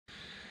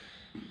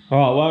All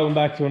right, welcome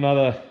back to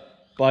another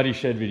bloody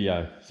shed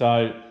video.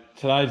 So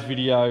today's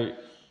video,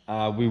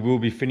 we will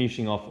be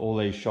finishing off all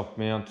these shock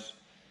mounts.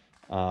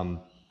 I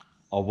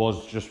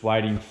was just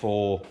waiting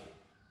for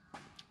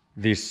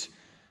this,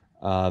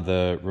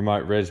 the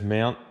remote res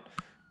mount.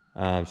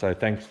 So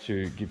thanks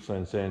to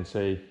Gippsland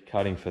CNC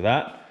Cutting for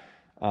that.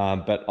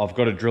 But I've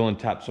got to drill and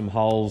tap some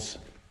holes,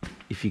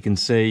 if you can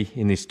see,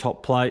 in this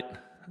top plate.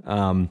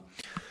 So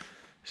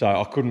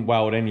I couldn't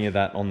weld any of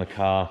that on the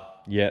car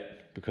yet,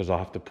 because I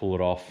have to pull it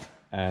off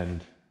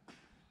and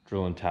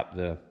drill and tap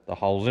the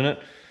holes in it.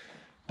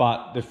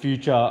 But the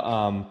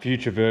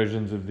future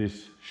versions of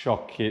this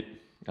shock kit,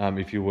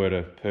 if you were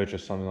to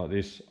purchase something like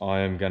this,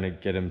 I am going to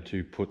get them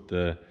to put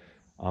the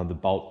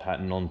bolt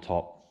pattern on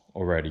top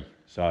already.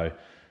 So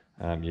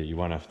yeah, you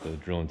won't have to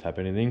drill and tap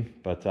anything.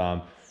 But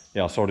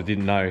yeah, I sort of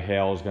didn't know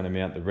how I was going to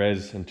mount the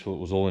res until it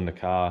was all in the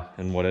car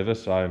and whatever.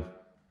 So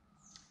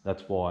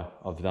that's why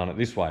I've done it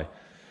this way.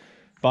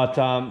 But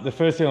the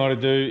first thing I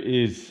want to do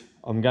is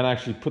I'm going to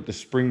actually put the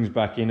springs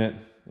back in it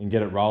and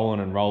get it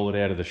rolling and roll it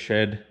out of the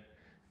shed.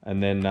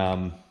 And then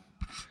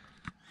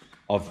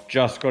I've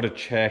just got to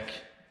check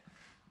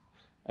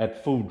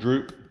at full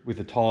droop with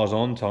the tyres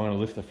on. So I'm going to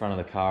lift the front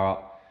of the car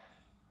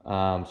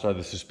up. So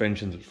the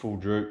suspension's at full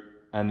droop,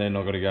 and then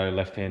I've got to go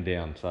left hand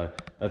down. So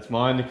that's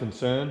my only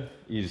concern,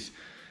 is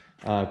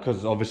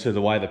because obviously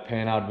the way the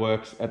panhard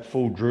works, at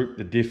full droop,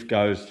 the diff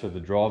goes to the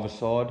driver's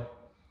side.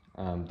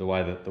 The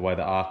way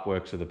the arc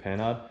works of the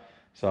panhard.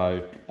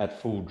 So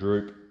at full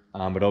droop,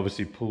 it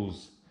obviously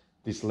pulls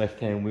this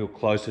left-hand wheel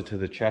closer to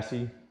the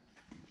chassis,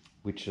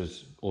 which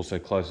is also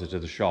closer to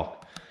the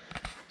shock.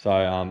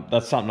 So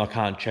that's something I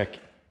can't check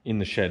in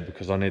the shed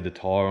because I need the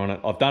tyre on it.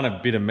 I've done a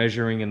bit of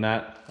measuring in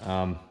that,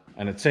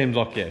 and it seems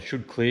like, yeah, it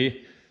should clear.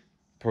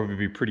 Probably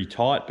be pretty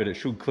tight, but it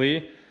should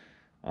clear.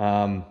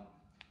 But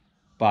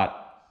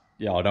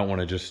yeah, I don't want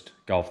to just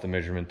go off the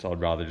measurements.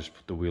 I'd rather just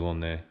put the wheel on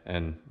there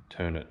and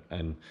turn it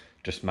and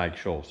just make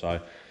sure.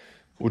 So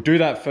we'll do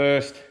that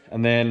first,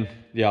 and then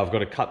yeah, I've got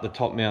to cut the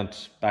top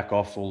mounts back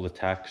off, all the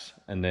tacks,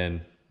 and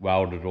then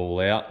weld it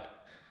all out,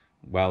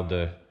 weld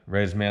the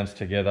res mounts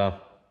together,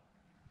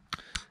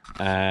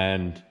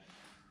 and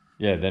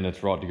yeah, then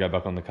it's right to go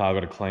back on the car. I've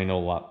got to clean it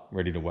all up,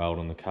 ready to weld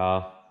on the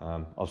car.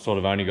 I've sort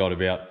of only got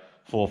about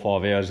 4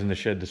 or 5 hours in the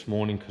shed this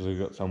morning because we've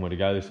got somewhere to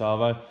go this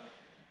arvo.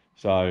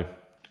 So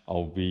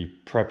I'll be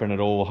prepping it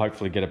all,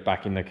 hopefully get it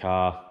back in the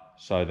car,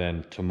 so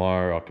then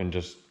tomorrow I can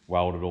just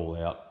weld it all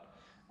out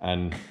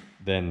and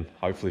then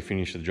hopefully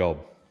finish the job.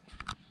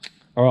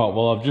 All right,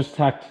 well, I've just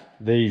tacked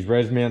these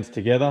res mounts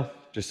together,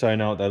 just so you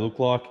know what they look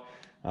like.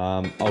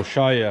 I'll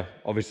show you,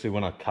 obviously,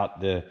 when I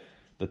cut the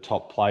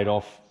top plate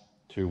off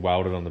to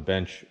weld it on the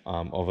bench.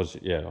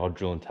 Obviously, yeah, I'll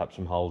drill and tap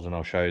some holes and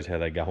I'll show you how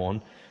they go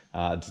on.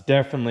 It's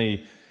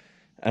definitely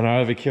an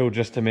overkill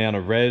just to mount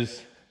a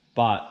res,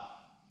 but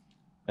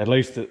at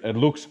least it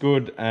looks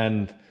good,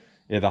 and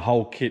yeah, the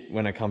whole kit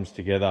when it comes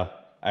together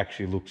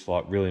actually looks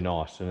like really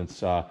nice, and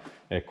it's a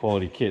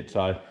quality kit.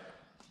 So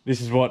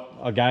this is what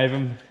I gave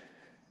him,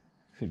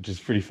 which is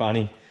pretty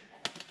funny.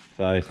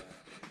 So,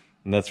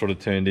 and that's what it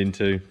turned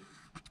into.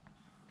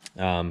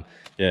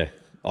 Yeah,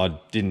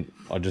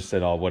 I just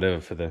said, oh,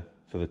 whatever for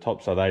the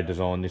top. So they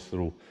designed this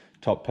little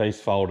top piece,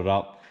 folded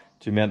up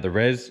to mount the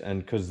res,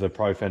 and because the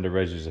Pro Fender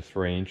res is a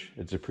 3-inch,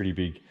 it's a pretty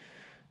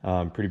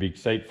big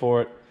seat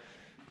for it.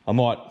 I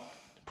might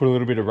put a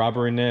little bit of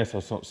rubber in there so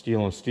it's not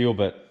steel on steel,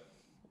 but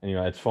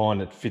anyway, it's fine.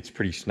 It fits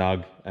pretty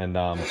snug, and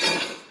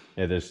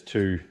yeah, there's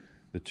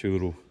the two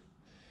little,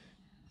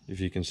 if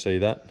you can see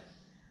that,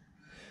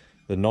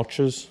 the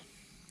notches,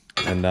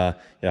 and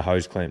yeah,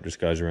 hose clamp just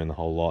goes around the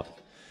whole lot.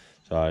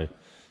 So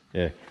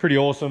yeah, pretty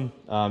awesome.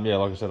 Yeah,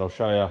 like I said, I'll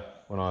show you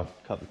when I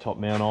cut the top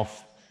mount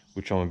off,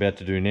 which I'm about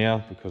to do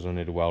now because I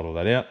need to weld all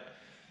that out.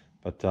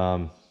 But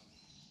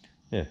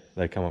yeah,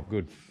 they come up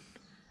good.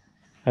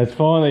 It's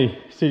finally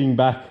sitting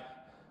back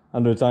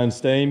under its own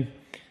steam.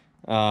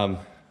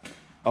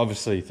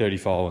 Obviously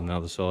 35 on the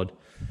other side,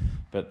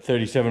 but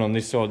 37 on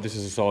this side. This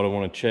is the side I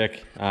want to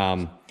check.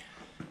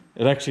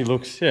 It actually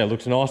looks, yeah, it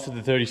looks nice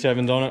with the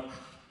 37s on it.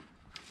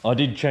 I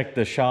did check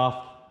the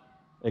shaft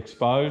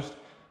exposed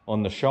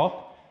on the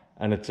shock,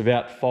 and it's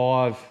about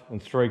 5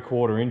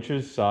 3/4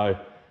 inches. So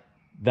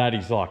that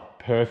is like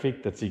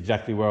perfect. That's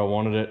exactly where I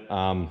wanted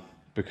it,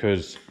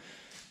 because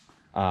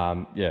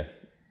yeah,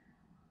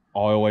 I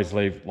always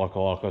leave, like I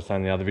was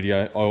saying in the other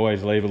video, I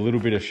always leave a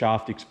little bit of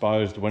shaft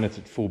exposed when it's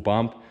at full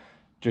bump,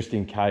 just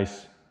in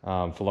case,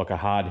 for like a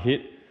hard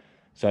hit.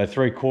 So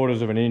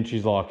 3/4 of an inch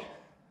is like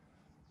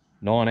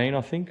 19, I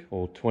think,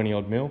 or 20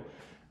 odd mil.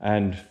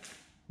 And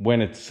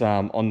when it's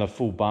on the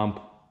full bump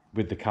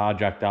with the car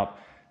jacked up,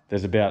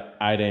 there's about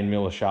 18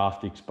 mil of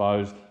shaft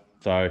exposed.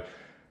 So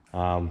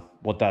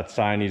what that's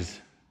saying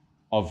is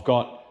I've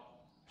got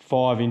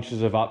 5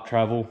 inches of up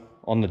travel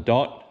on the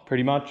dot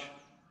pretty much.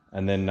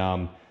 And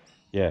then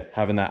yeah,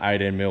 having that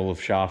 18 mil of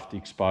shaft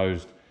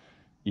exposed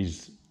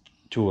is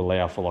to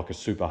allow for like a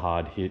super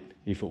hard hit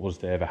if it was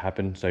to ever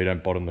happen, so you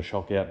don't bottom the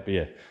shock out. But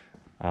yeah,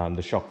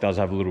 The shock does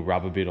have a little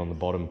rubber bit on the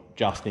bottom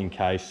just in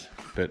case,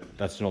 but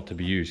that's not to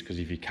be used because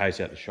if you case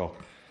out the shock,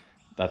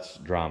 that's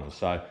drama.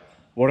 So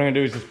what I'm gonna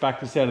do is just back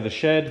this out of the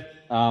shed.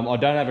 I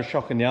don't have a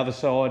shock on the other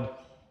side.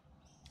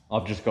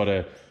 I've just got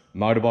a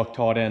motorbike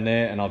tie down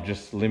there, and I've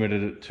just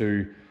limited it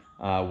to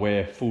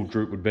where full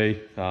droop would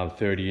be.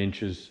 30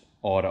 inches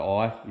eye to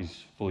eye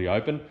is fully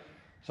open.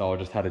 So I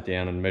just had it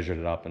down and measured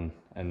it up and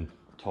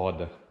tied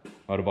the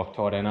motorbike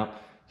tie down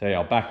up. So yeah,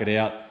 I'll back it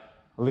out,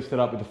 I'll lift it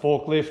up with the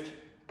forklift.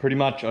 Pretty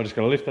much, I just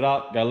gotta lift it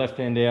up, go left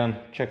hand down,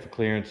 check for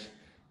clearance,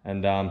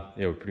 and yeah,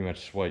 we're pretty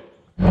much sweet.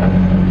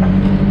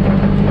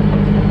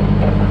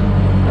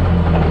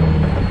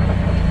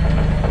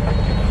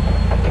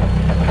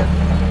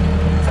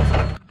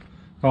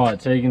 All right,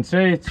 so you can see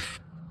it's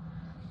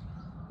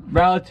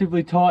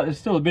relatively tight. There's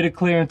still a bit of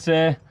clearance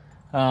there.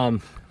 Yeah,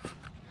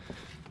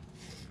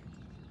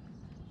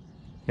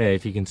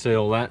 if you can see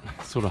all that,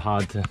 it's sort of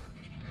hard to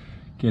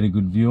get a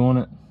good view on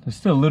it. There's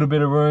still a little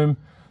bit of room.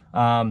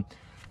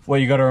 What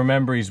you got to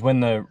remember is when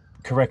the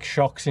correct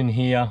shock's in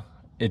here,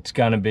 it's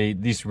going to be,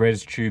 this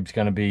res tube's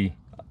going to be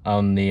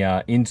on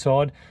the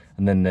inside,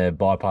 and then the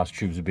bypass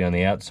tubes will be on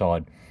the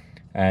outside.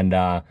 And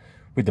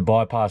with the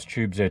bypass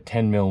tubes, they're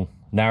 10 mil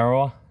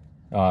narrower,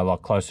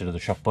 like closer to the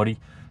shock body.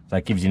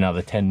 That gives you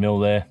another 10 mil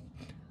there.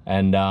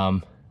 And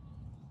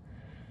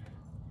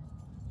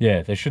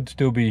yeah, there should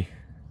still be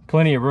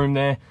plenty of room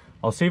there.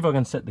 I'll see if I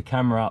can set the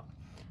camera up,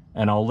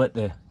 and I'll let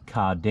the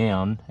car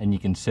down, and you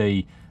can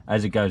see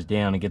as it goes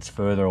down, it gets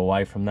further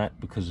away from that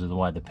because of the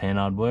way the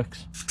panhard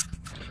works.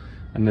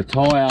 And the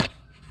tyre,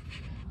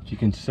 as you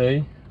can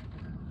see,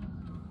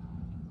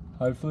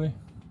 hopefully,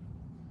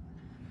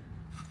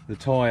 the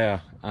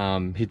tyre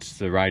hits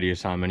the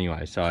radius arm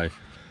anyway, so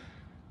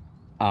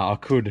I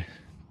could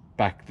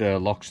back the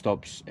lock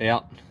stops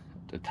out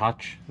a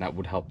touch. That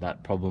would help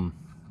that problem.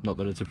 Not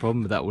that it's a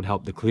problem, but that would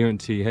help the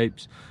clearance here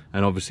heaps.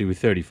 And obviously with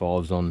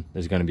 35s on,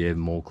 there's going to be even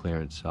more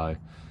clearance. So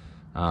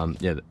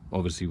yeah,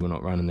 obviously we're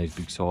not running these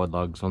big side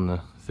lugs on the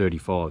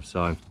 35,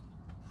 so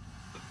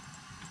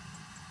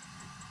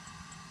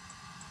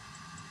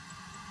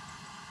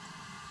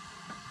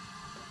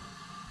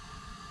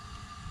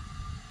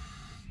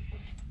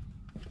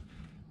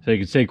you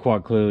can see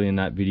quite clearly in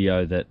that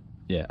video that,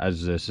 yeah,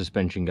 as the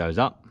suspension goes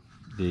up,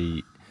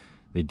 the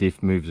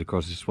diff moves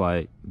across this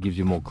way, gives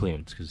you more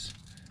clearance, because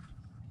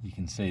you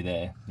can see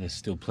there's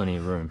still plenty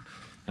of room.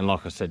 And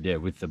like I said, yeah,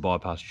 with the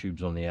bypass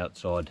tubes on the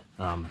outside,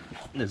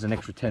 there's an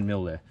extra 10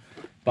 mil there.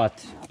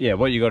 But yeah,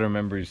 what you got to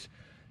remember is,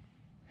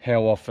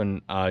 how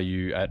often are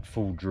you at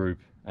full droop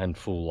and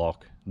full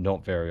lock?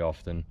 Not very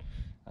often.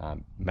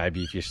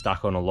 Maybe if you're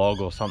stuck on a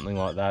log or something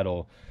like that,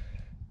 or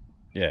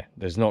yeah,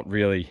 there's not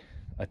really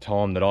a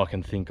time that I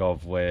can think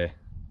of where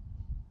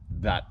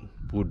that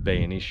would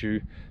be an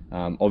issue.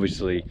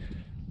 Obviously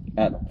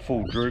at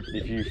full droop,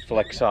 if you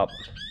flex up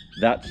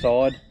that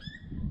side,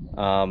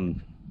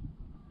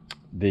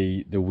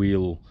 the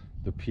wheel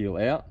will peel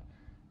out,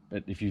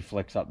 but if you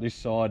flex up this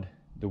side,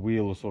 the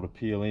wheel will sort of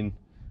peel in,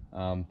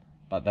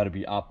 but that'll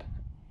be up,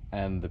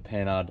 and the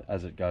panhard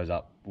as it goes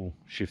up will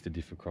shift the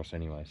diff across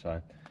anyway. So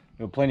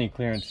you've got plenty of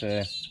clearance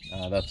there.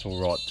 That's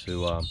all right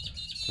to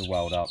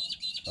weld up,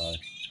 so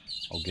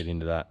I'll get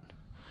into that.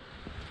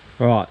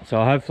 All right,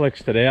 so I have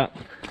flexed it out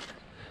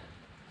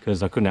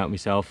because I couldn't help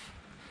myself,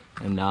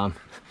 and it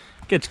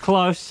gets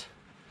close,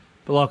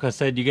 but like I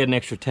said, you get an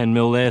extra 10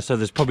 mil there, so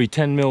there's probably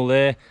 10 mil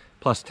there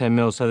plus 10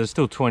 mil, so there's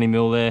still 20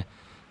 mil there.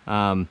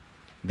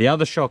 The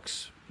other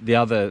shocks, the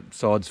other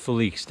side's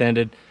fully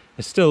extended.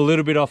 It's still a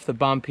little bit off the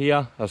bump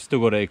here. I've still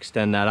got to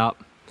extend that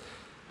up,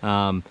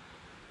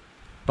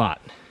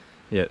 but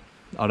yeah,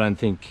 I don't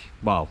think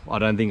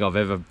I've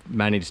ever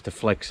managed to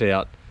flex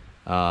out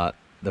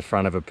the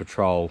front of a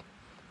Patrol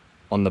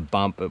on the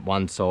bump at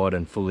one side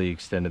and fully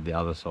extended the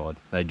other side.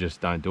 They just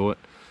don't do it.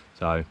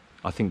 So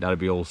I think that'll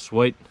be all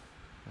sweet.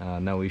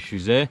 No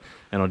issues there.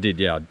 And I did,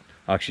 yeah,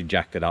 I actually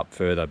jacked it up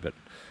further, but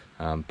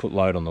put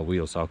load on the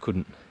wheel, so I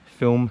couldn't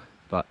film.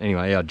 But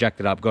anyway, yeah, I jacked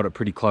it up, got it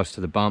pretty close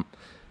to the bump,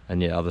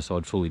 and yeah, other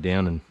side fully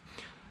down, and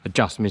it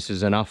just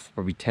misses enough,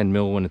 probably 10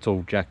 mil when it's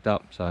all jacked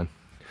up, so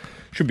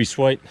should be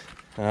sweet.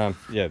 Yeah,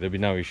 there'll be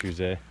no issues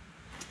there.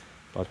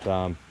 But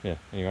yeah,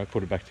 anyway,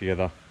 put it back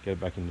together, get it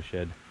back in the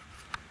shed,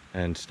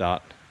 and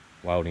start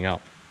welding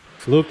up.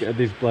 Look at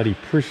this bloody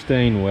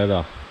pristine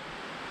weather.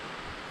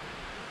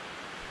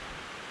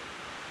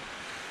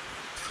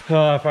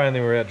 Oh, if only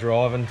we're out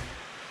driving.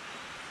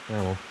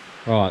 Oh well.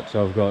 Right,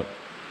 so I've got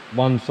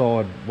one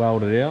side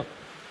welded out.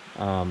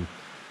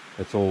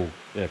 It's all,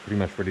 yeah, pretty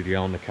much ready to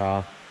go on the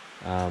car.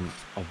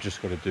 I've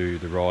just got to do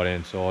the right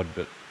hand side,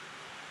 but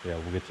yeah,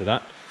 we'll get to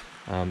that.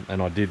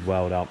 And I did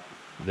weld up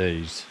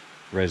these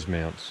res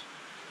mounts,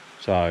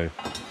 so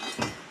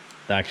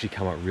they actually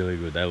come up really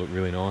good. They look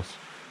really nice.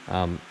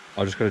 I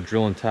just got to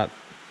drill and tap,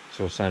 as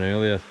I was saying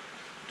earlier,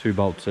 2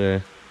 bolts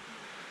there,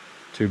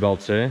 2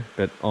 bolts there,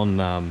 but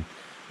on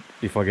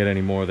if I get any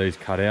more of these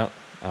cut out,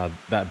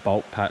 that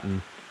bolt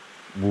pattern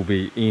will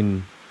be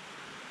in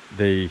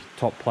the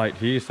top plate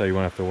here, so you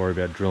won't have to worry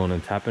about drilling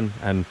and tapping.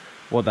 And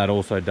what that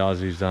also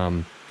does is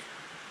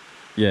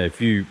yeah,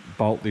 if you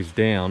bolt this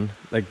down,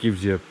 that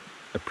gives you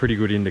a pretty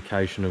good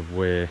indication of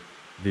where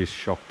this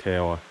shock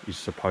tower is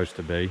supposed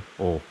to be,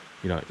 or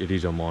you know, it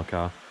is on my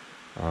car.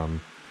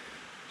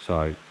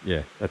 So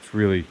yeah, that's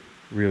really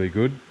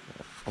good.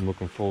 I'm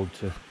looking forward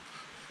to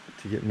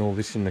getting all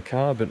this in the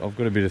car, but I've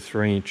got a bit of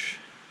 3-inch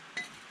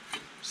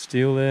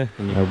steel there,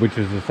 which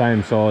is the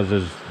same size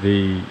as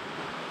the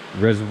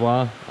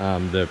reservoir.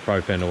 The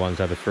Pro Fender ones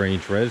have a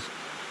 3-inch res,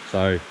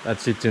 so that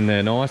sits in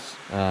there nice.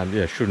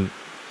 Yeah, shouldn't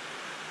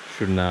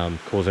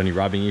cause any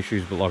rubbing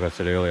issues, but like I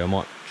said earlier, I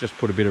might just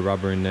put a bit of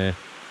rubber in there,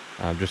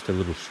 just a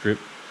little strip,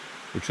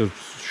 which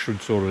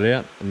should sort it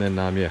out. And then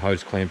yeah,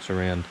 hose clamps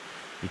around.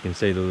 You can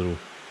see the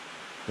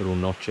little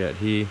notch out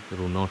here,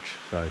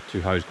 so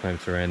 2 hose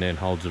clamps around there and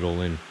holds it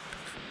all in.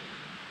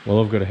 Well,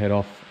 I've got to head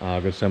off.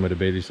 I've got somewhere to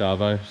be this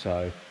arvo,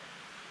 so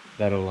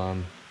that'll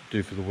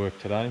do for the work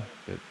today.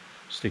 But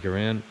stick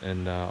around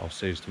and I'll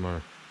see you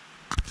tomorrow.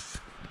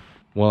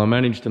 Well, I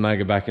managed to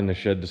make it back in the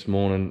shed this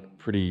morning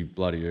pretty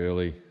bloody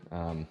early.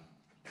 Yeah,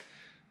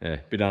 a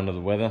bit under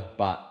the weather,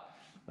 but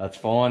that's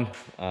fine.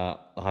 I'll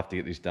have to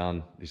get this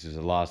done. This is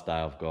the last day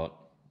I've got,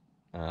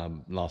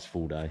 last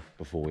full day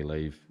before we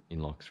leave in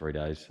like 3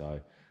 days.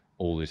 So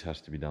all this has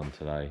to be done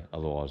today,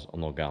 otherwise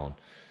I'm not going,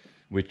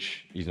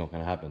 which is not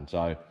going to happen.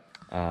 So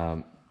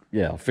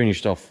yeah, I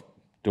finished off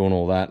doing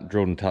all that,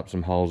 drilled and tapped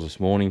some holes this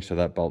morning, so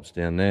that bolt's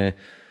down there.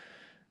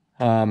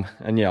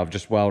 And yeah, I've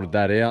just welded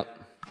that out.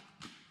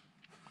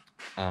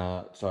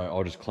 So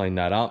I'll just clean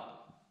that up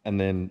and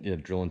then yeah,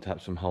 drill and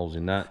tap some holes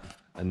in that.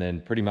 And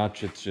then pretty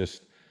much it's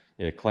just,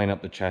 yeah, clean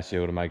up the chassis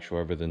to make sure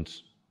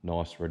everything's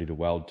nice, ready to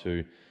weld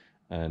to.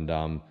 And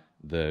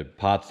the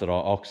parts that I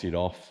oxied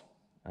off,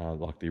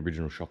 like the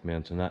original shock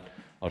mounts and that,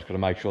 I just got to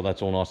make sure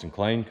that's all nice and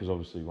clean, because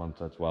obviously once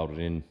that's welded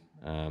in,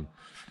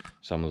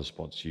 some of the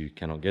spots you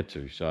cannot get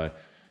to. So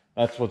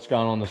that's what's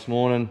going on this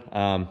morning.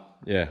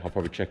 Yeah, I'll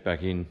probably check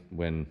back in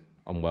when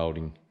I'm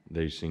welding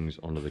these things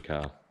onto the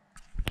car.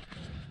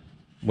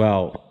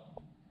 Well,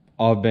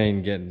 I've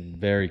been getting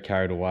very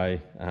carried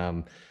away,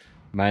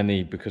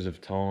 mainly because of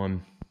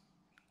time.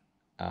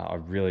 I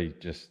really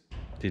just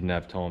didn't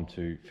have time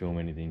to film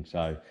anything.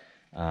 So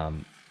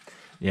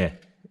yeah,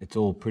 it's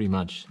all pretty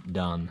much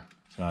done.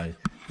 So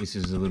this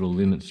is a little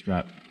limit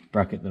strap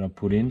bracket that I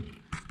put in.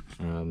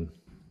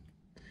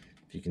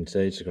 If you can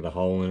see, it's got a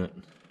hole in it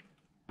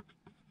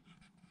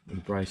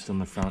and braced on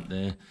the front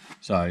there.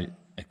 So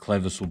a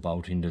clevis will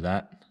bolt into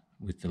that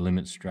with the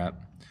limit strap,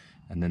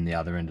 and then the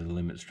other end of the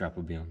limit strap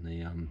will be on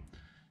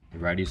the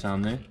radius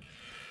arm there.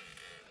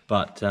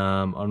 But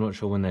I'm not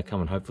sure when they're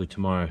coming, hopefully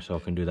tomorrow, so I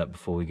can do that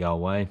before we go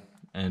away.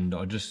 And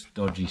I just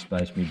dodgy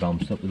spaced my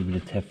bump stop with a bit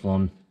of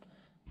Teflon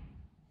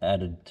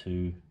added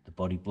to the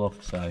body block.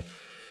 So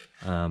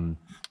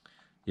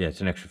yeah,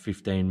 it's an extra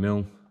 15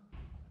 mil.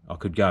 I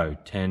could go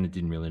 10, it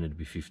didn't really need to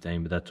be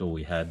 15, but that's all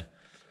we had.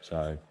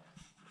 So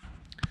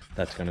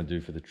that's going to do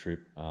for the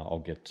trip.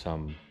 I'll get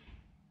some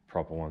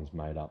proper ones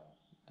made up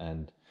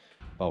and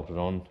bolted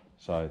on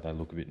so they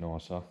look a bit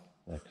nicer,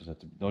 because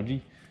that's a bit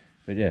dodgy.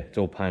 But yeah, it's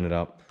all painted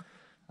up.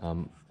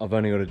 I've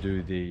only got to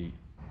do the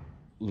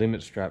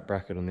limit strap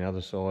bracket on the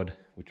other side,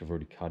 which I've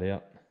already cut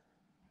out,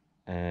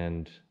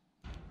 and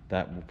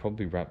that will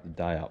probably wrap the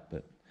day up.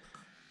 But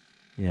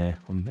yeah,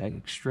 I'm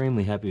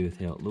extremely happy with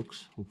how it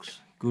looks. Looks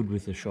good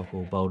with the shock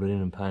all bolted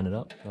in and painted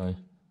up, so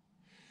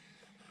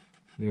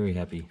very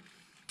happy.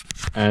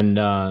 And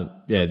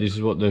yeah, this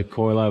is what the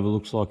coilover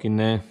looks like in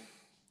there.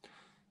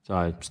 So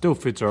it still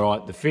fits all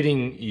right. The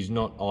fitting is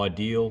not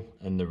ideal,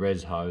 and the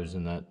res hose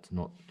and that's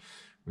not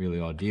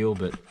really ideal,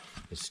 but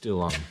it's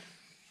still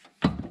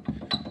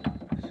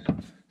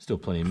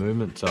plenty of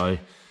movement. So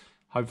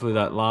hopefully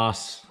that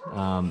lasts.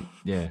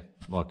 Yeah,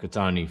 like it's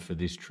only for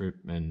this trip,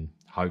 and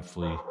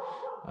hopefully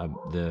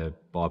the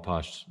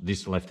bypass,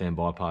 this left-hand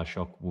bypass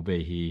shock will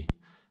be here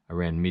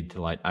around mid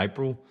to late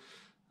April.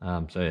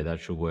 So yeah, that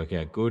should work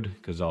out good,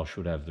 because I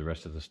should have the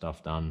rest of the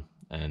stuff done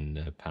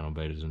and panel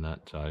beaters and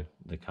that. So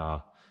the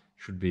car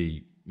should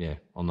be, yeah,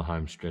 on the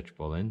home stretch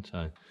by then.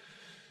 So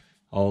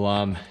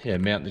I'll yeah,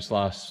 mount this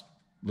last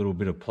little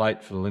bit of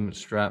plate for the limit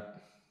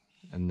strap,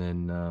 and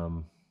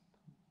then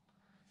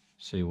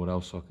see what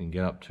else I can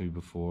get up to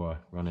before I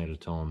run out of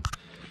time.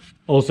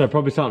 Also,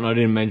 probably something I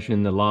didn't mention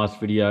in the last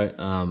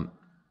video,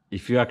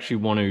 if you actually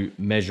want to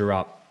measure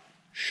up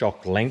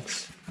shock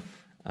lengths,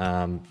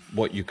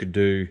 what you could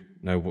do,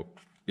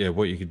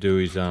 what you could do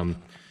is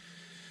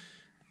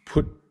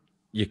put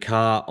your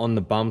car on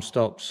the bump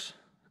stops.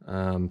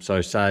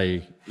 So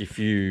say if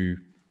you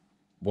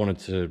wanted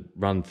to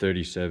run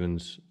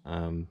 37s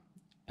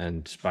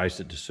and space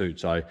it to suit,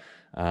 so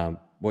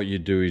what you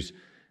do is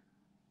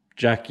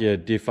jack your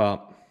diff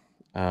up,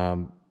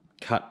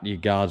 cut your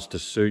guards to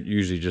suit,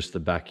 usually just the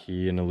back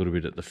here and a little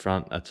bit at the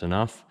front, that's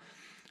enough.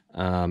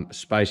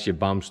 Space your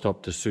bump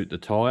stop to suit the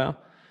tyre.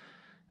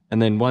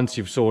 And then once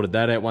you've sorted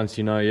that out, once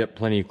you know, yep,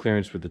 plenty of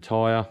clearance with the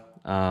tyre,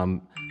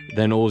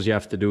 then all you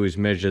have to do is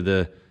measure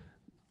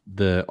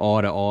the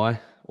eye to eye,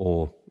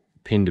 or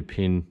pin to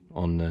pin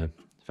on the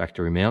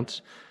factory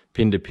mounts,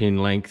 pin to pin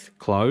length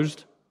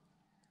closed.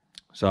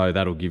 So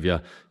that'll give you,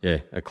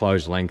 a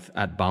closed length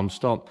at bump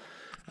stop.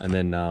 And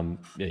then,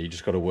 you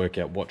just got to work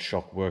out what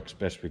shock works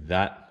best with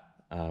that,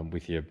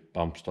 with your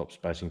bump stop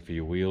spacing for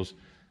your wheels.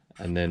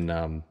 And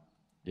then,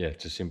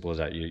 it's as simple as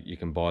that. You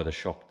can buy the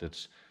shock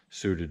that's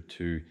suited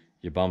to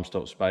your bump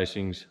stop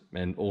spacings.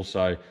 And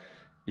also,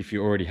 if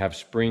you already have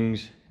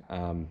springs,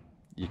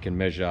 you can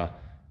measure,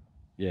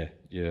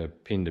 your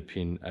pin to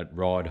pin at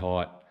ride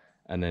height,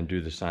 and then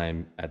do the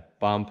same at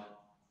bump.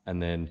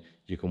 And then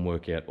you can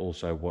work out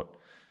also what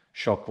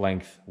shock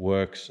length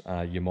works.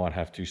 You might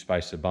have to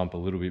space the bump a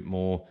little bit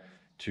more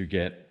to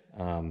get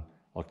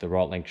like the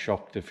right length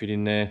shock to fit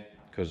in there,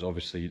 because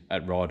obviously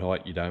at ride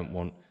height you don't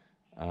want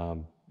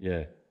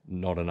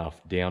not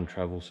enough down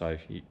travel, so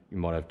you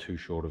might have too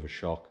short of a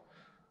shock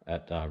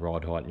at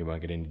ride height and you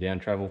won't get any down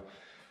travel.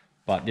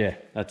 But yeah,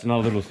 that's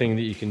another little thing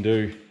that you can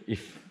do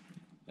if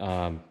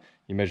you're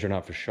measuring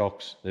up for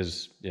shocks.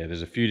 There's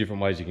a few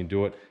different ways you can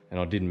do it, and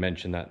I didn't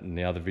mention that in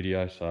the other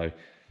video. So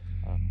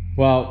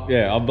well,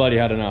 I've bloody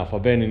had enough.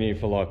 I've been in here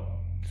for like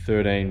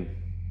 13,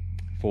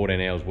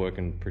 14 hours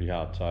working pretty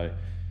hard. So,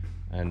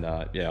 and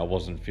I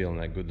wasn't feeling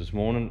that good this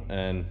morning,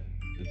 and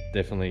it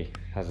definitely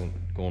hasn't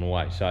gone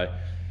away. So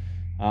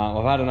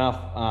I've had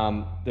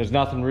enough. There's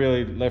nothing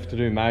really left to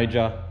do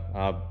major.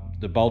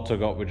 The bolts I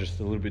got were just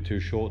a little bit too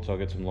short, so I'll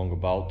get some longer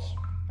bolts.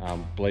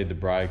 Bleed the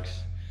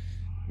brakes.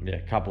 A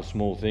couple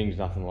small things,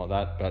 nothing like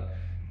that. But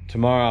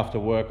tomorrow after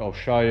work, I'll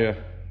show you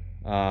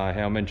how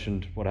I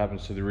mentioned what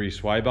happens to the rear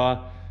sway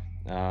bar.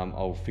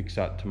 I'll fix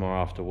that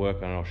tomorrow after work,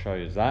 and I'll show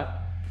you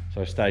that.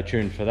 So stay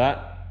tuned for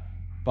that.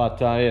 But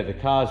the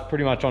car's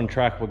pretty much on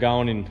track. We're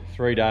going in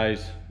 3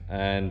 days,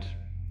 and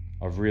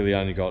I've really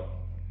only got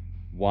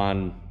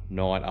one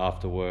night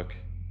after work,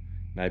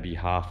 maybe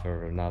half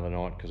or another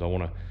night, because I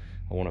want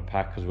to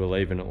pack, because we're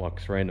leaving at like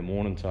 3 in the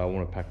morning, so I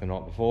want to pack the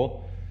night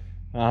before.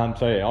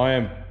 I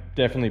am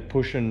definitely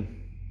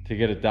pushing to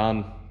get it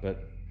done,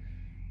 but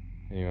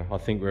anyway, I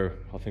think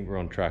we're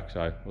on track.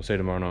 So we'll see you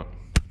tomorrow night.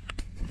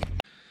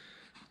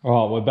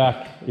 All right, we're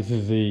back. This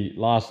is the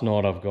last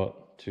night I've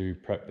got to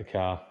prep the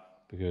car,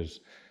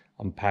 because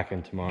I'm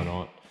packing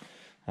tomorrow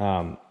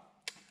night.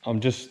 I'm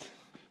just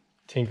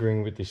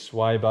tinkering with this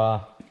sway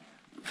bar,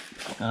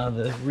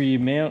 the rear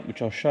mount,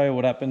 which I'll show you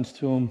what happens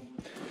to them.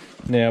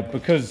 Now,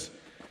 because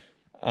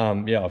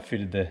I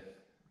fitted the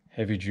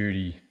heavy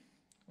duty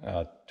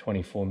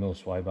 24mm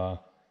sway bar,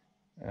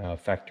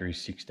 factory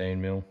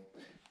 16mm,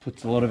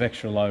 puts a lot of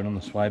extra load on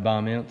the sway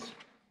bar mounts.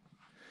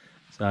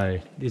 So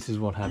this is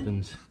what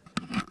happens.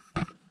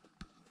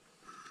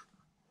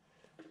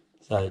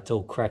 So it's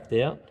all cracked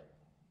out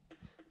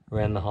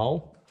around the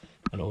hole,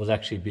 and it was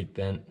actually a bit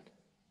bent,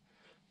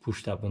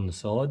 pushed up on the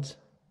sides.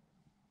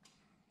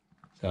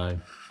 So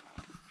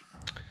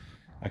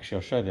actually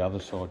I'll show the other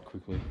side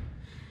quickly.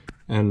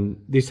 And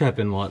this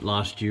happened like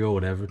last year or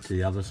whatever to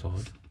the other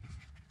side.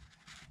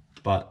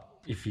 But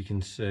if you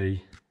can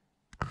see,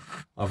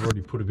 I've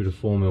already put a bit of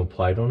 4mm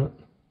plate on it.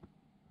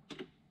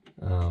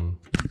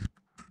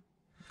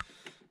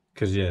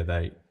 Because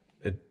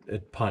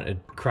it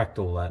cracked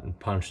all that and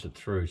punched it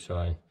through.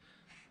 So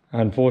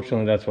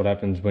unfortunately that's what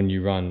happens when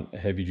you run a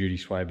heavy duty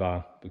sway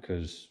bar,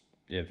 because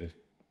the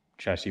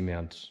chassis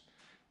mounts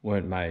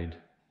weren't made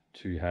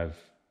to have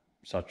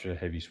such a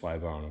heavy sway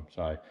bar on them.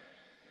 So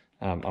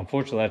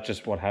unfortunately that's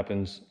just what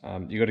happens.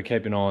 You got to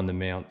keep an eye on the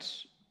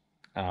mounts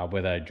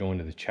where they join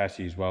to the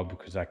chassis as well,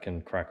 because that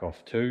can crack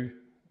off too.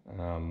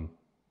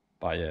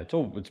 But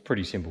it's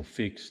pretty simple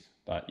fixed,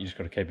 but you just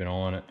got to keep an eye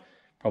on it.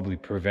 Probably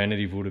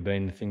preventative would have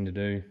been the thing to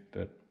do,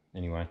 but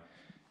anyway,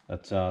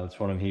 that's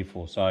what I'm here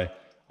for. So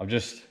I've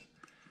just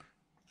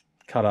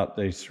cut up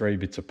these 3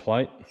 bits of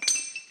plate.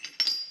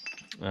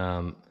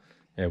 One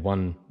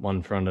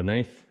for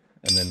underneath,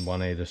 and then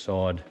one either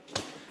side,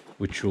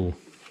 which will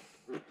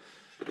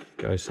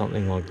go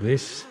something like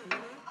this.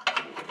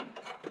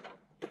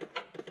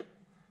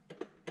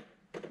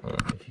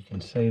 If you can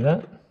see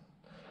that,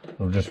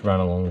 it'll just run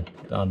along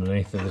the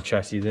underneath of the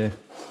chassis there.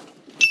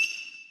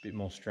 Bit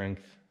more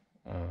strength,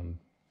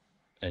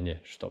 and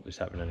stop this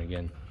happening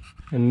again.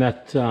 And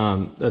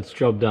that's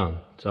job done.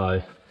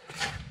 So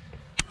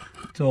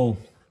it's all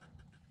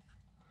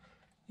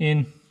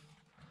in,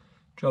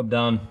 job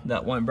done.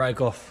 That won't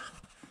break off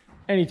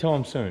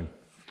anytime soon.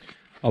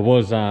 I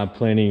was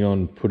planning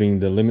on putting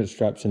the limit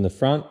straps in the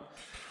front.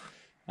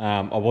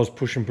 I was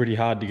pushing pretty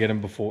hard to get them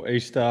before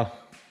Easter,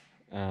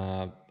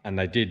 and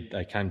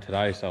they came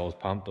today, so I was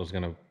pumped. I was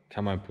going to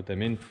come home and put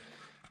them in,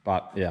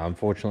 but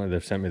unfortunately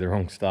they've sent me the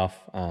wrong stuff.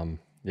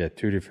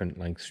 2 different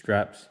length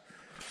straps,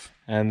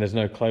 and there's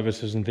no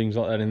clevises and things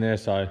like that in there,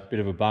 so a bit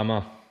of a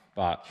bummer.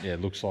 But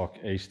it looks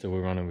like Easter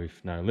we're running with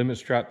no limit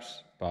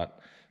straps, but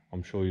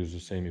I'm sure you'll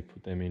see me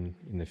put them in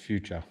the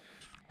future.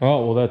 All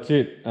right, well that's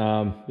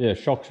it.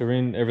 Shocks are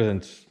in,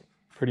 everything's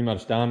pretty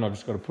much done. I've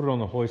just got to put it on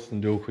the hoist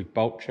and do a quick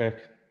bolt check,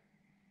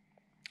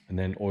 and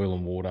then oil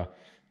and water,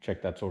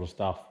 check that sort of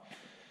stuff.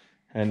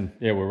 And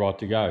we're right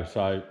to go.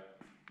 So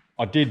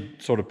I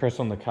did sort of press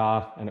on the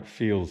car, and it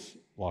feels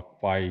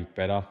like way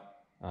better.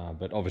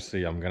 But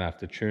obviously I'm going to have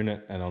to tune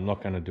it, and I'm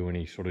not going to do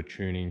any sort of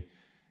tuning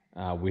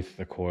with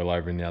the coil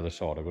over in the other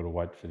side. I've got to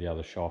wait for the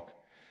other shock,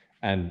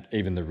 and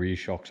even the rear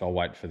shocks, I'll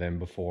wait for them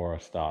before I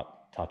start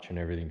touching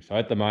everything. So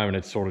at the moment,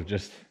 it's sort of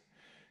just a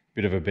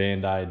bit of a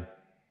band-aid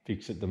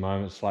fix at the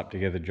moment, slap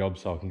together job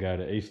so I can go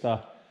to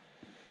Easter.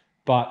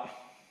 But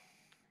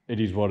it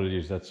is what it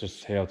is. That's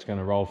just how it's going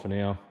to roll for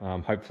now.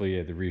 Hopefully,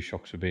 yeah, the rear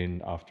shocks will be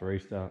in after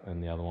Easter,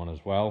 and the other one as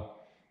well.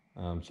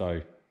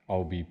 So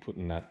I'll be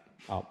putting that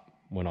up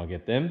when I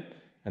get them.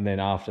 And then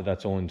after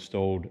that's all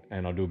installed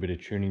and I do a bit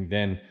of tuning,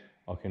 then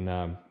I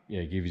can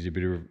give you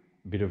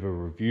a bit of a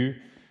review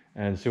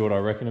and see what I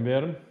reckon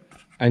about them.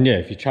 And yeah,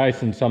 if you're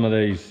chasing some of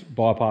these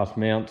bypass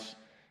mounts,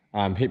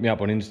 hit me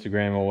up on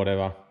Instagram or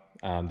whatever.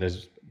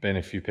 There's been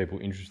a few people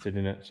interested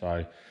in it.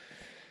 So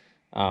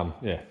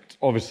it's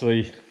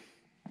obviously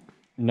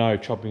no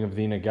chopping of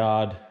the inner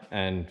guard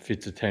and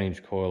fits a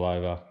 10-inch coil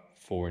over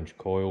 4-inch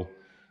coil.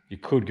 You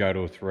could go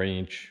to a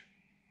 3-inch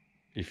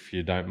if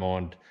you don't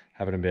mind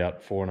having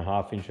about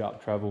 4.5-inch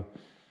up travel,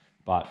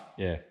 but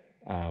yeah,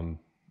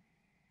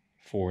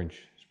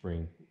 4-inch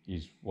spring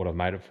is what I've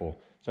made it for.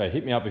 So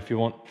hit me up if you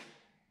want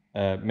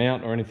a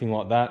mount or anything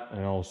like that,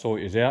 and I'll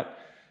sort yours out.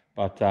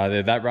 But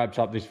that wraps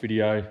up this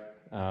video.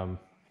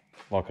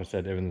 Like I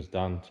said, everything's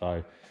done.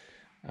 So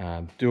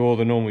do all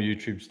the normal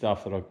YouTube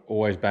stuff that I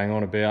always bang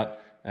on about,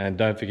 and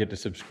don't forget to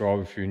subscribe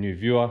if you're a new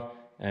viewer,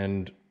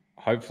 and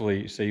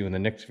hopefully see you in the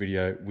next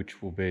video,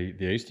 which will be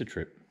the Easter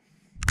trip.